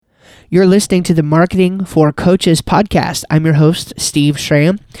You're listening to the Marketing for Coaches podcast. I'm your host, Steve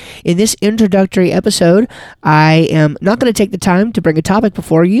Schramm. In this introductory episode, I am not going to take the time to bring a topic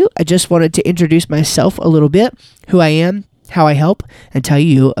before you. I just wanted to introduce myself a little bit, who I am, how I help, and tell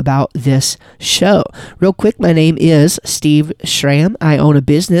you about this show. Real quick, my name is Steve Schramm. I own a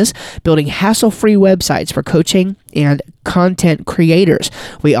business building hassle-free websites for coaching and content creators.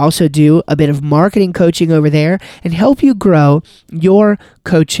 We also do a bit of marketing coaching over there and help you grow your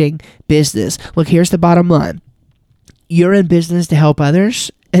coaching business. Look, here's the bottom line. You're in business to help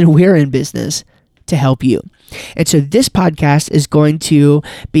others, and we're in business to help you. And so this podcast is going to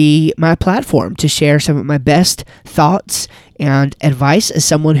be my platform to share some of my best thoughts and advice as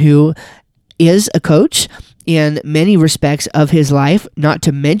someone who is a coach in many respects of his life, not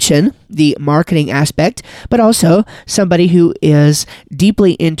to mention the marketing aspect, but also somebody who is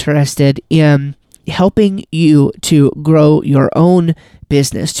deeply interested in helping you to grow your own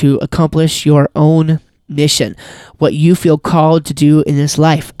business, to accomplish your own mission, what you feel called to do in this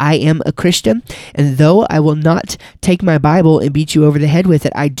life. I am a Christian, and though I will not take my Bible and beat you over the head with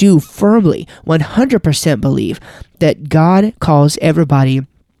it, I do firmly, 100% believe that God calls everybody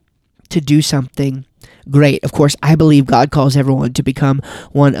to do something great. Of course, I believe God calls everyone to become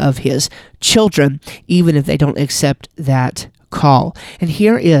one of His children, even if they don't accept that call. And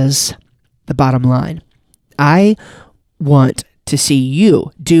here is the bottom line. I want to see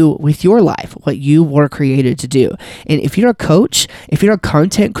you do with your life what you were created to do. And if you're a coach, if you're a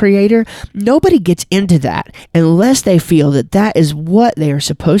content creator, nobody gets into that unless they feel that that is what they are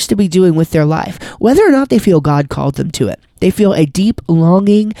supposed to be doing with their life, whether or not they feel God called them to it. They feel a deep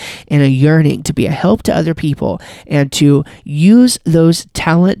longing and a yearning to be a help to other people and to use those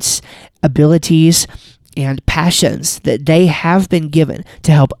talents, abilities, and passions that they have been given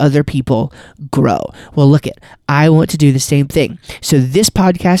to help other people grow. Well, look it, I want to do the same thing. So this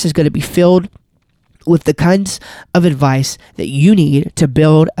podcast is going to be filled with the kinds of advice that you need to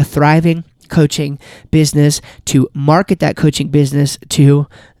build a thriving coaching business, to market that coaching business to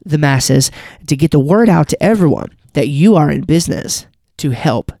the masses, to get the word out to everyone that you are in business to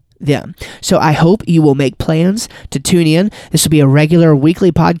help them. So I hope you will make plans to tune in. This will be a regular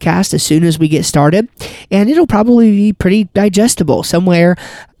weekly podcast as soon as we get started, and it'll probably be pretty digestible. Somewhere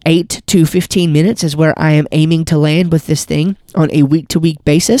 8 to 15 minutes is where I am aiming to land with this thing on a week-to-week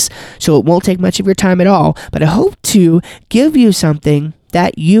basis, so it won't take much of your time at all, but I hope to give you something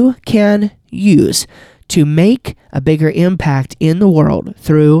that you can use to make a bigger impact in the world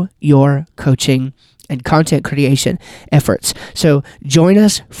through your coaching and content creation efforts. So join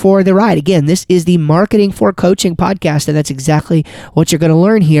us for the ride. Again, this is the Marketing for Coaching podcast, and that's exactly what you're going to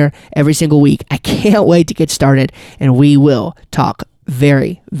learn here every single week. I can't wait to get started, and we will talk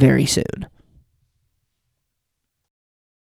very, very soon.